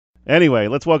Anyway,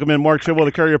 let's welcome in Mark Trible of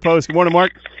the Courier Post. Good morning,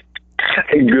 Mark.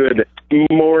 Good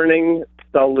morning,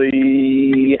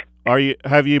 Sully.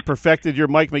 Have you perfected your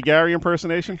Mike McGarry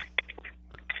impersonation?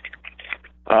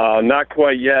 Not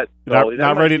quite yet, Sully.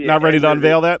 Not ready to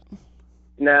unveil that?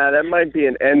 Nah, that might be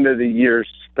an end of the year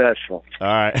special. All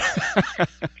right.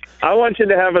 I want you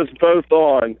to have us both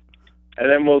on, and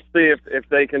then we'll see if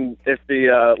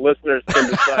the listeners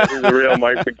can decide who the real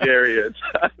Mike McGarry is.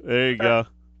 There you go.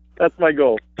 That's my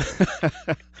goal.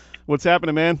 What's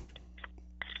happening, man?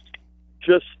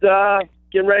 Just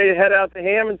getting ready to head out to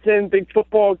Hamilton. Big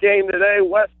football game today.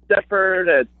 West Deptford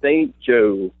at St.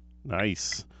 Joe.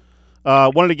 Nice.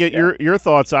 Wanted to get your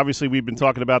thoughts. Obviously, we've been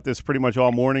talking about this pretty much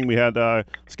all morning. We had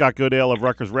Scott Goodale of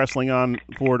Rutgers Wrestling on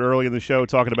board early in the show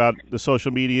talking about the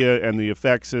social media and the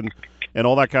effects and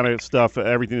all that kind of stuff,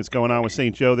 everything that's going on with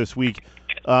St. Joe this week.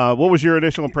 What was your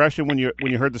initial impression when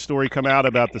you heard the story come out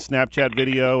about the Snapchat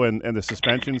video and the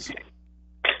suspensions?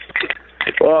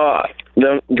 Well,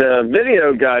 the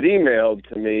video got emailed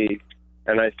to me,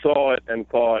 and I saw it and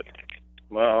thought,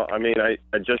 well, I mean, I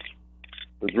just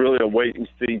was really a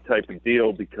wait-and-see type of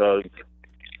deal because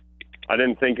I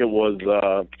didn't think it was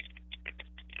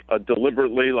a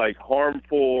deliberately,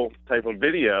 harmful type of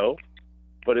video.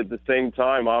 But at the same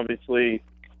time, obviously,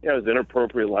 there's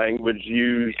inappropriate language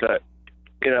used that,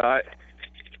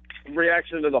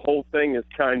 reaction to the whole thing is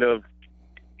kind of,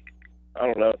 I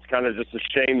don't know, it's kind of just a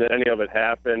shame that any of it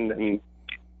happened, and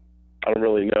I don't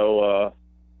really know.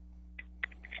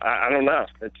 I don't know.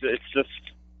 It's just,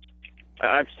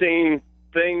 I've seen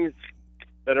things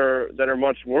that are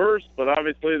much worse, but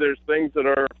obviously there's things that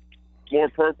are more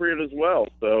appropriate as well.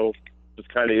 So it just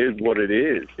kind of is what it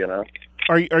is,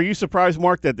 Are you surprised,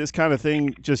 Mark, that this kind of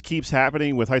thing just keeps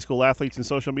happening with high school athletes and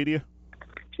social media?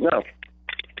 No,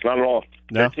 not at all.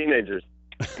 No? They're teenagers.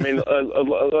 I mean,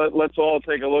 let's all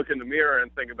take a look in the mirror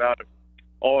and think about if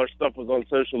all our stuff was on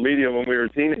social media when we were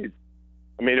teenagers.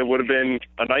 I mean, it would have been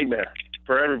a nightmare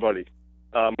for everybody,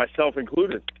 myself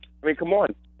included. I mean, come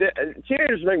on.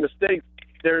 Teenagers make mistakes.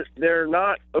 They're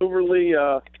not overly,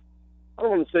 I don't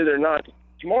want to say they're not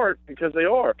smart because they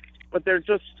are, but they're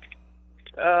just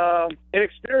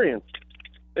inexperienced.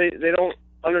 They don't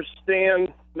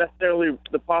understand necessarily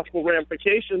the possible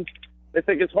ramifications. They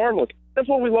think it's harmless. That's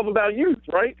what we love about youth,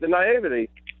 right? The naivety.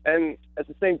 And at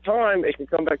the same time, it can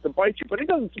come back to bite you. But it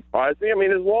doesn't surprise me. I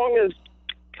mean, as long as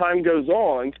time goes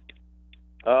on,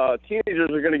 teenagers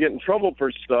are going to get in trouble for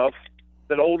stuff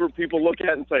that older people look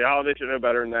at and say, oh, they should know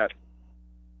better than that.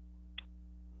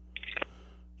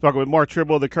 Talking with Mark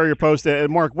Trible of the Courier Post. And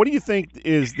Mark, what do you think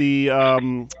is the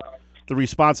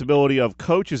responsibility of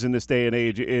coaches in this day and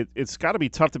age? It's got to be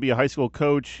tough to be a high school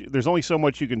coach. There's only so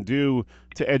much you can do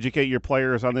to educate your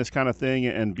players on this kind of thing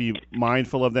and be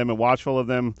mindful of them and watchful of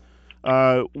them.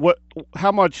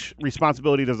 How much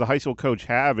responsibility does a high school coach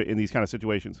have in these kind of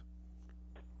situations?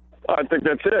 I think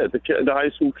that's it. The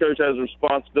high school coach has a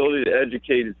responsibility to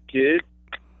educate his kids,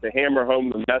 to hammer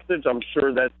home the message. I'm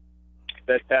sure that's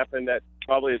happened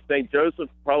probably at St. Joseph,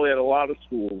 probably at a lot of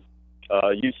schools.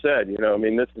 You said, I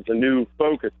mean, this is a new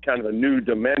focus, kind of a new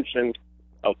dimension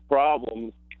of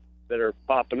problems that are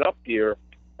popping up here.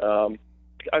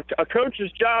 A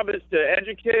coach's job is to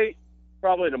educate,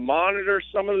 probably to monitor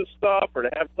some of the stuff or to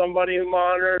have somebody who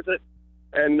monitors it.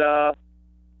 And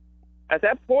at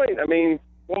that point, I mean,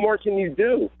 what more can you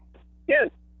do? You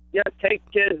can't take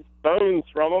kids' phones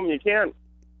from them. You can't,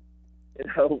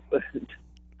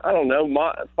 I don't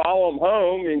know, follow them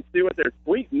home and see what they're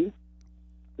tweeting.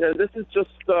 This is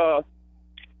just their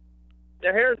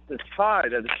hair is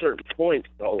tied at a certain point,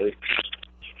 Sully.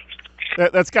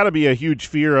 That's got to be a huge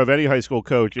fear of any high school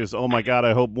coach is, oh, my God,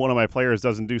 I hope one of my players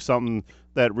doesn't do something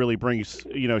that really brings,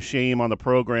 shame on the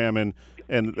program. And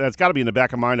that's got to be in the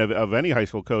back of mind of any high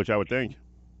school coach, I would think.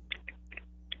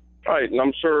 Right, and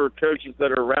I'm sure coaches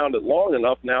that are around it long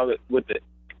enough now that with the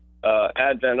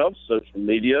advent of social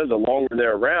media, the longer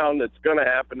they're around, it's going to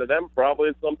happen to them probably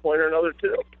at some point or another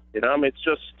too. I mean, it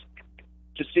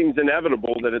just seems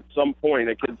inevitable that at some point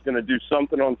a kid's going to do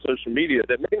something on social media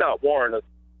that may not warrant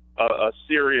a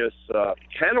serious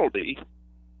penalty,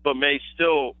 but may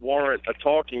still warrant a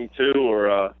talking to or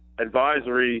a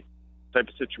advisory type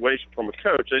of situation from a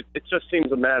coach. It just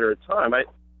seems a matter of time. I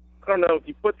don't know, if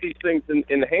you put these things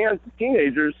in the hands of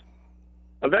teenagers,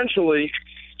 eventually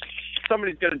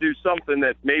somebody's going to do something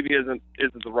that maybe isn't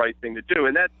the right thing to do.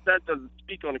 And that doesn't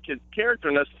speak on a kid's character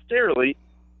necessarily.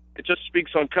 It just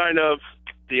speaks on kind of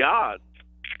the odds.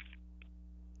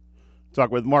 Talk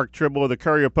with Mark Trible of the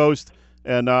Courier Post.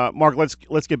 And Mark,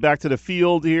 let's get back to the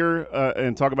field here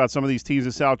and talk about some of these teams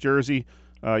in South Jersey.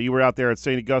 You were out there at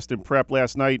St. Augustine Prep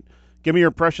last night. give me your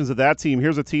impressions of that team.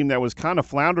 Here's a team that was kind of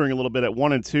floundering a little bit at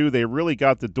 1-2. They really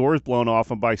got the doors blown off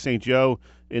them by St. Joe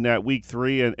in that week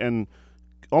 3, and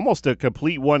almost a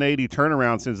complete 180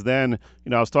 turnaround since then.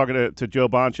 I was talking to Joe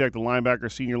Bonchek, the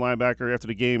linebacker, senior linebacker, after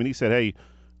the game, and he said, hey,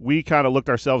 we kind of looked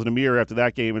ourselves in the mirror after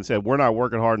that game and said, we're not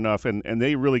working hard enough, and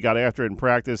they really got after it in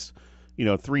practice,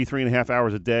 3.5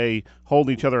 hours a day,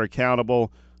 holding each other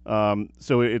accountable.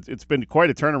 So it's been quite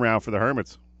a turnaround for the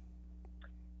Hermits.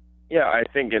 Yeah, I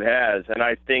think it has, and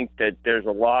I think that there's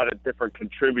a lot of different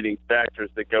contributing factors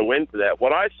that go into that.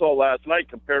 What I saw last night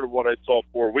compared to what I saw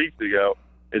 4 weeks ago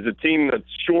is a team that's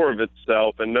sure of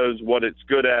itself and knows what it's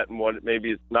good at and what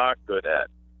maybe it's not good at,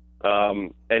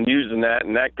 and using that,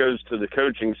 and that goes to the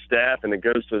coaching staff, and it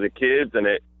goes to the kids, and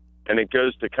it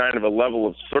goes to kind of a level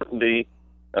of certainty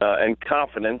and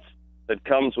confidence that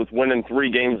comes with winning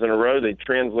 3 games in a row. They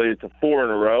translated to 4 in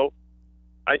a row.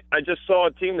 I just saw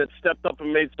a team that stepped up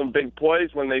and made some big plays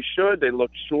when they should. They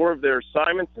looked sure of their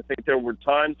assignments. I think there were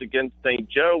times against St.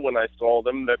 Joe when I saw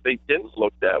them that they didn't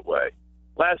look that way.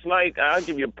 Last night, I'll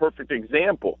give you a perfect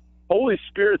example. Holy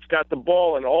Spirit's got the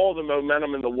ball and all the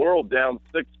momentum in the world, down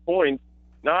 6 points.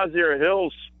 Nazir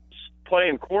Hill's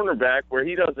playing cornerback where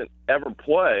he doesn't ever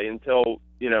play until,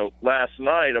 last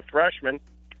night, a freshman.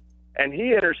 And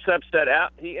he intercepts that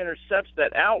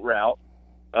out route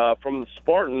from the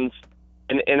Spartans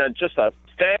in just a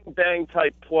bang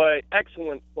type play,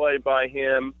 excellent play by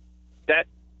him. That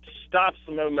stops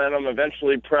the momentum.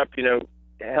 Eventually, Prep,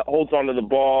 holds onto the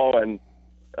ball and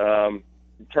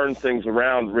turns things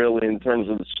around really in terms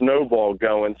of the snowball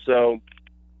going. So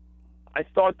I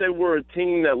thought they were a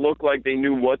team that looked like they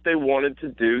knew what they wanted to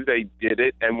do. They did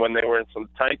it, and when they were in some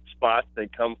tight spots, they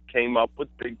came up with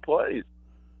big plays.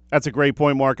 That's a great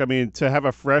point, Mark. I mean, to have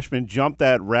a freshman jump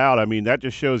that route, that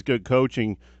just shows good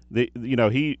coaching.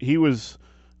 He was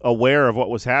aware of what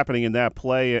was happening in that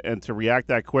play, and to react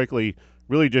that quickly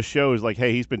really just shows, like,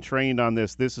 hey, he's been trained on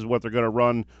this. This is what they're going to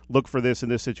run. Look for this in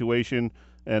this situation,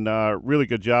 and really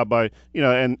good job by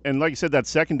and like you said, that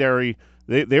secondary,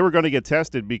 they were going to get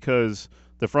tested because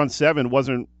the front seven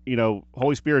wasn't.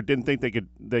 Holy Spirit didn't think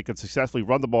they could successfully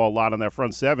run the ball a lot on that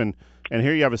front seven, and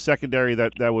here you have a secondary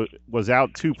that was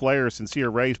out 2 players. Sincere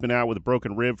Ray's been out with a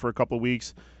broken rib for a couple of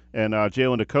weeks. And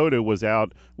Jalen Dakota was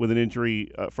out with an injury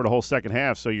for the whole second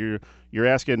half. So you're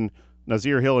asking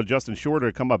Nazir Hill and Justin Shorter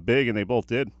to come up big, and they both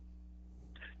did.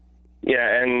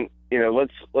 Yeah, and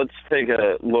let's take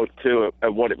a look too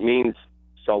at what it means,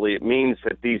 Sully. It means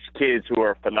that these kids who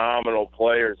are phenomenal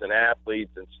players and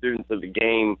athletes and students of the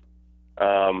game,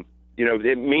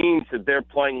 it means that they're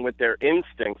playing with their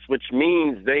instincts, which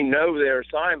means they know their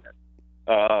assignment.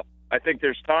 I think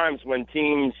there's times when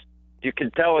teams. You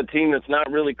can tell a team that's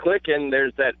not really clicking,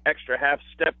 there's that extra half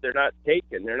step they're not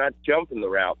taking. They're not jumping the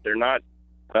route. They're not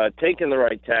taking the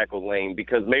right tackle lane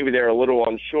because maybe they're a little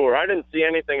unsure. I didn't see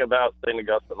anything about St.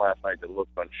 Augustine last night that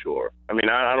looked unsure. I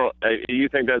don't. You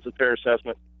think that's a fair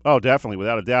assessment? Oh, definitely,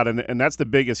 without a doubt. And that's the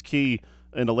biggest key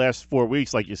in the last 4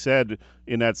 weeks. Like you said,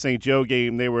 in that St. Joe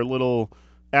game, they were a little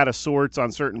out of sorts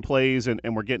on certain plays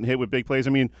and were getting hit with big plays.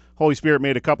 Holy Spirit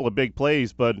made a couple of big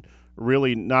plays, but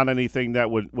really not anything that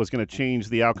was going to change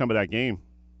the outcome of that game.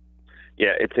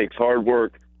 Yeah, it takes hard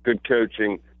work, good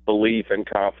coaching, belief, and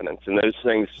confidence, and those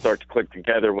things start to click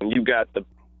together when you got the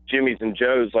Jimmies and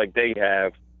Joes like they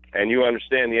have, and you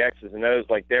understand the X's and O's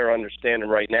like they're understanding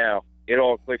right now. It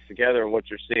all clicks together, and what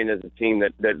you're seeing is a team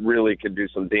that really could do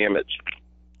some damage.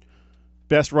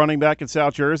 Best running back in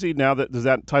South Jersey. Now does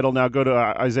that title now go to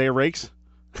Isaiah Rakes?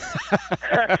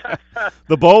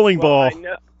 The bowling ball.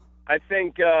 I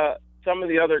think some of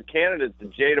the other candidates,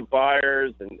 Jada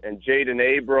Byers and Jaden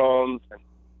Abrams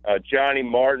and Johnny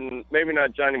Martin, maybe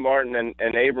not Johnny Martin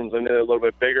and Abrams, I know they're a little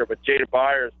bit bigger, but Jada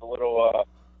Byers, the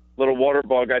little water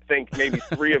bug, I think maybe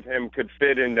 3 of him could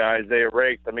fit into Isaiah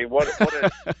Rakes.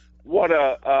 What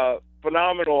a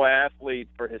phenomenal athlete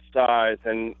for his size,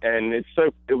 and it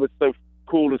was so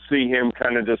cool to see him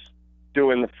kind of just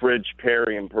doing the Fridge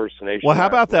Perry impersonation. Well, how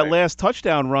about that last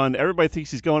touchdown run? Everybody thinks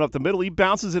he's going up the middle. He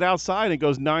bounces it outside and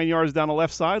goes 9 yards down the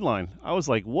left sideline. I was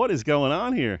like, what is going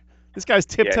on here? This guy's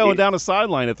tiptoeing down the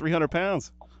sideline at 300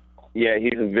 pounds. Yeah,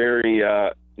 he's a very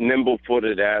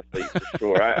nimble-footed athlete for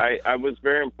sure. I was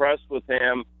very impressed with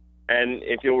him. And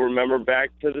if you'll remember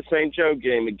back to the St. Joe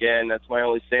game again, that's my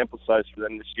only sample size for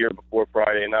them this year before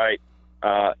Friday night.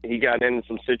 He got into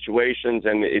some situations,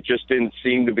 and it just didn't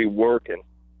seem to be working.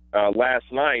 Last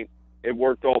night, it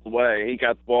worked all the way. He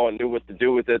got the ball and knew what to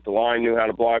do with it. The line knew how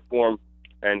to block for him.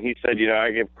 And he said,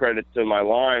 I give credit to my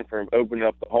line for opening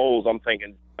up the holes. I'm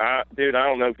thinking, dude, I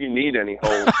don't know if you need any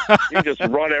holes. You just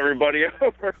run everybody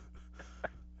over.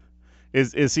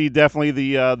 Is he definitely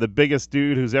the biggest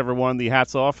dude who's ever won the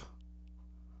hats off?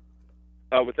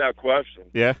 Without question.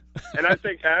 Yeah. And I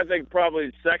think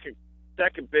probably second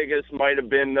biggest might have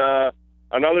been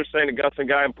another St. Augustine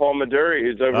guy, Paul Maduri,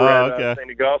 who's over at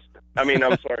St. Augustine. I mean,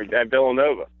 I'm sorry, at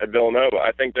Villanova.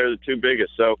 I think they're the two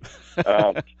biggest. So,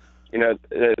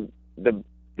 the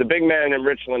big man in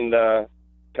Richland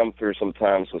come through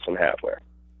sometimes with some hatware.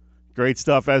 Great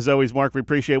stuff, as always, Mark. We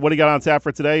appreciate it. What do you got on tap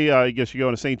for today? I guess you're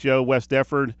going to St. Joe, West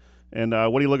Deptford. And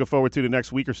what are you looking forward to the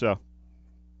next week or so?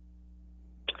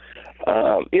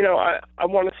 I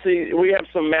want to see. We have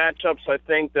some matchups, I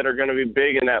think, that are going to be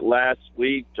big in that last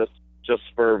week, just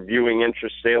for viewing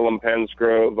interest. Salem,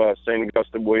 Pensgrove, St.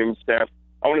 Augustine, Williamstown.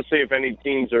 I want to see if any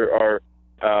teams are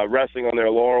resting on their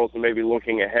laurels and maybe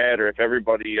looking ahead, or if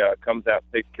everybody comes out,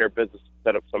 takes care of business, and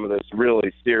set up some of those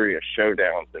really serious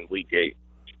showdowns in Week 8.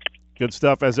 Good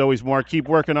stuff, as always, Mark. Keep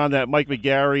working on that Mike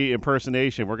McGarry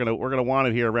impersonation. We're gonna want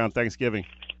it here around Thanksgiving.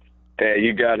 Yeah,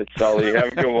 you got it, Sully. Have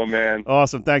a good one, man.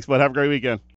 Awesome. Thanks, bud. Have a great weekend.